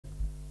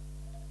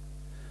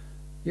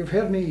You've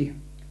heard me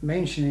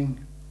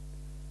mentioning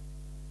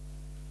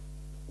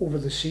over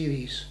the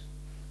series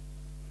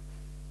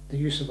the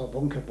use of a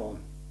bunker bomb.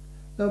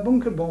 Now, a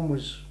bunker bomb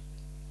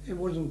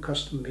wasn't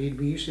custom made.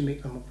 We used to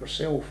make them up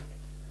ourselves.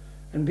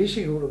 And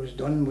basically what was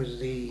done was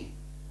the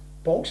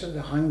box that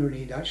the hand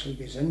grenade actually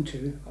goes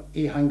into,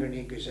 a hand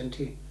grenade goes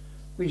into,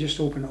 we just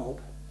open it up.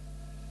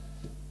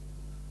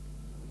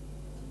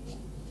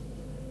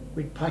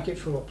 We'd pack it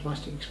full of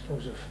plastic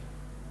explosive.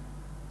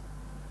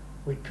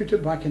 We'd put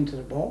it back into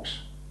the box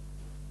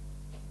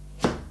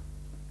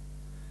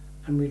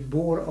and we'd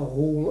bore a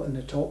hole in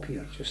the top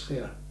here, just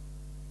there.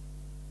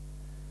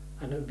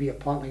 And it would be a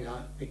part like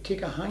that. We'd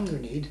take a hand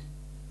grenade,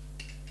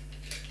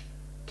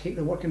 take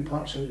the working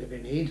parts out of the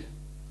grenade,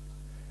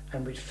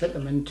 and we'd fit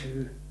them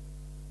into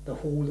the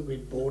hole that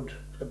we'd bored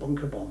the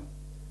bunker bomb.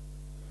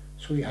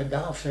 So you had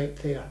that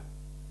effect there.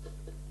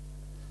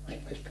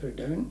 Right, let's put it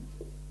down.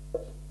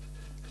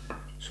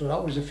 So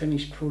that was the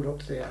finished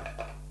product there,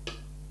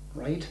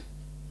 right?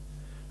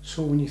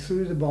 So when you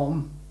threw the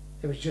bomb,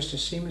 it was just the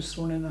same as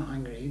throwing in a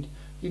hand grenade.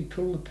 You'd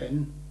pull the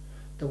pin,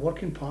 the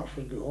working parts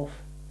would go off,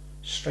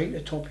 strike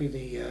the top of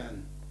the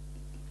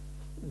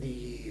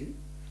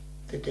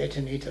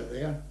detonator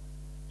there,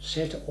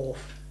 set it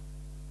off,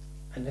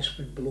 and this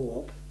would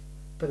blow up.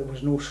 But there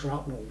was no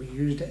shrapnel. We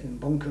used it in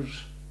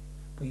bunkers,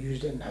 we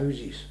used it in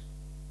houses.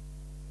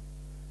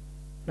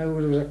 Now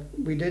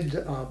we did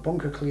a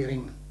bunker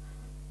clearing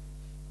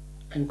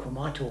in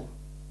Comato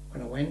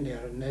when I went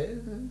there, and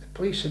the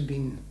place had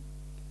been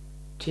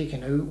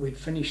taken out. We'd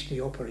finished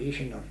the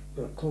operation, or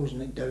we were closing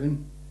it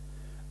down,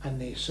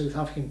 and the South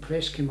African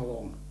press came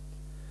along,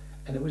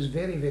 and it was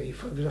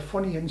it was a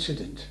funny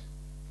incident,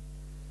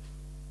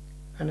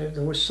 and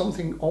there was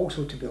something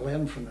also to be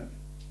learned from it.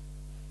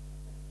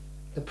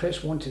 The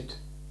press wanted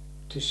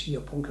to see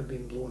a bunker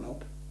being blown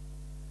up,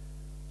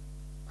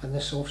 and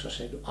this officer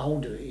said, "I'll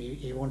do it."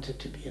 He wanted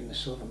to be in the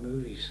sort of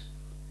movies.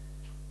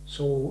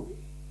 So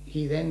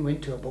he then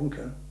went to a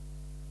bunker,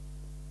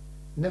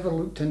 never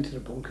looked into the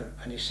bunker,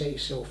 and he set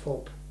himself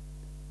up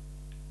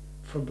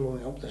for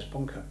blowing up this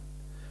bunker.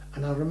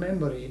 And I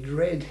remember he had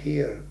red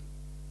hair,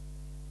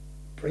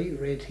 bright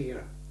red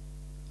hair,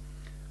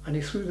 and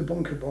he threw the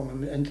bunker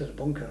bomb into the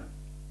bunker,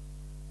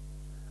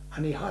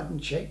 and he hadn't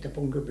checked the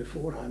bunker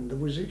beforehand. There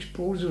was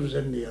explosives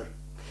in there,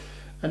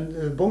 and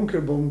the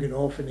bunker bomb went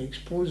off and the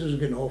explosives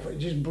went off. It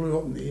just blew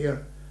up in the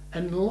air,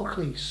 and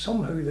luckily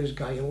somehow this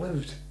guy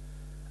lived,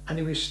 and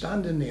he was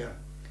standing there,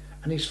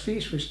 and his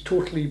face was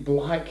totally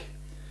black.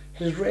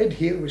 His red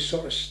hair was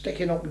sort of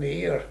sticking up in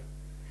the air,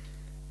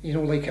 you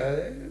know,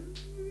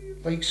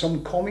 like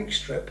some comic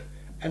strip,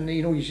 and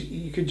you know,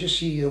 you could just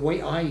see the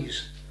white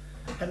eyes.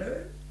 And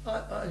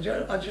I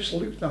just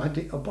looked, and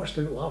I burst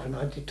out laughing.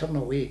 I had to turn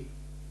away.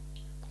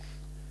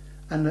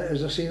 And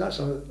as I say, that's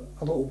a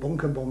little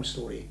bunker bomb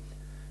story.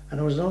 And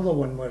there was another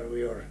one where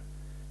we were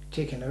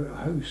taking out a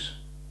house,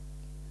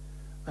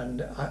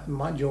 and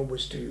my job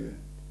was to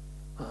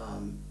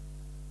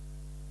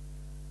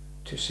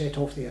set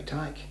off the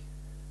attack,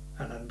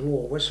 and I'd blow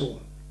a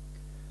whistle,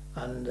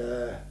 and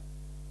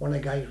one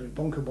of the guys would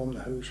bunker bomb the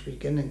house. We'd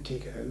get in and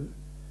take it out,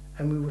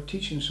 and we were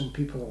teaching some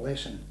people a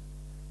lesson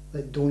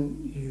that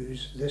don't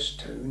use this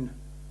town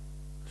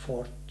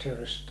for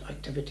terrorist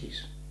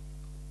activities.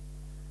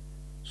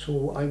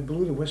 So I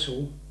blew the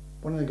whistle,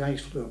 one of the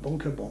guys flew a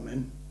bunker bomb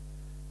in,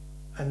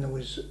 and there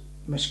was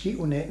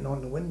mosquito netting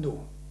on the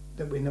window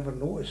that we never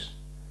noticed,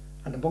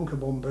 and the bunker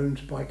bomb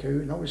bounced back out,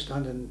 and I was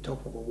standing on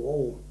top of a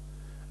wall,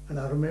 and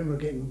I remember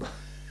getting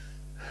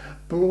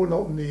blown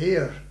up in the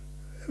air.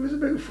 It was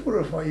about 4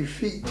 or 5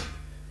 feet,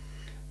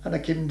 and I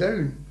came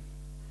down,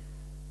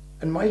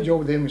 and my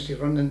job then was to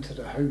run into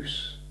the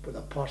house with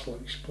a parcel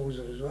of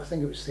explosives. I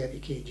think it was 30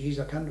 kgs,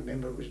 I can't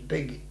remember, it was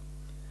big.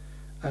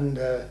 And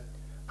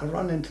I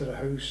ran into the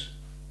house,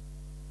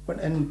 went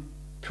in,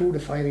 pulled the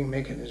firing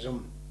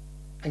mechanism,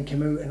 and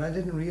came out, and I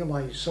didn't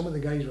realise some of the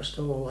guys were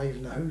still alive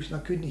in the house, and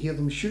I couldn't hear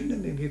them shooting at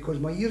me because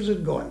my ears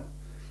had gone.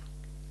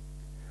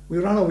 We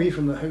ran away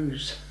from the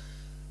house,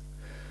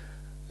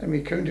 and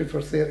we counted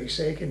for 30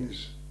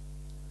 seconds,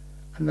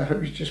 and the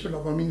house just went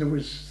up. I mean, there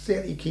was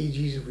 30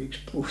 kgs of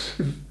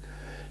explosive,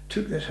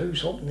 took this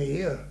house up in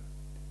the air,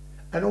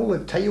 and all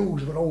the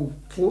tiles were all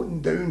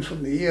floating down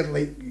from the air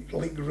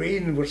like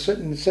rain. We're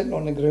sitting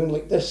on the ground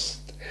like this,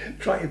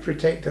 trying to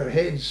protect our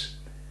heads.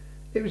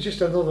 It was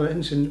just another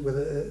incident with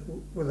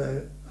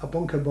a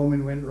bunker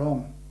bombing went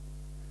wrong.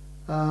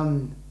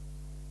 On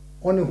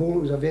the whole,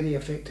 it was a very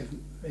effective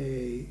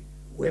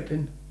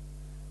weapon.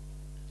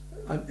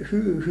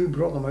 Who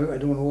brought them out, I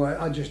don't know.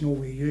 I just know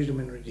we used them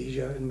in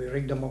Rhodesia, and we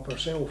rigged them up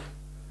ourselves.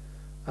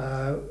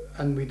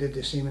 And we did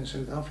the same in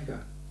South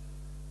Africa.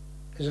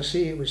 As I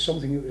say, it was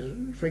something that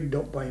was rigged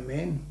up by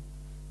men.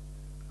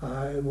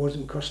 It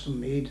wasn't custom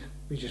made.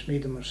 We just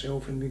made them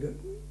ourselves, and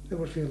they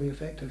were fairly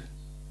effective.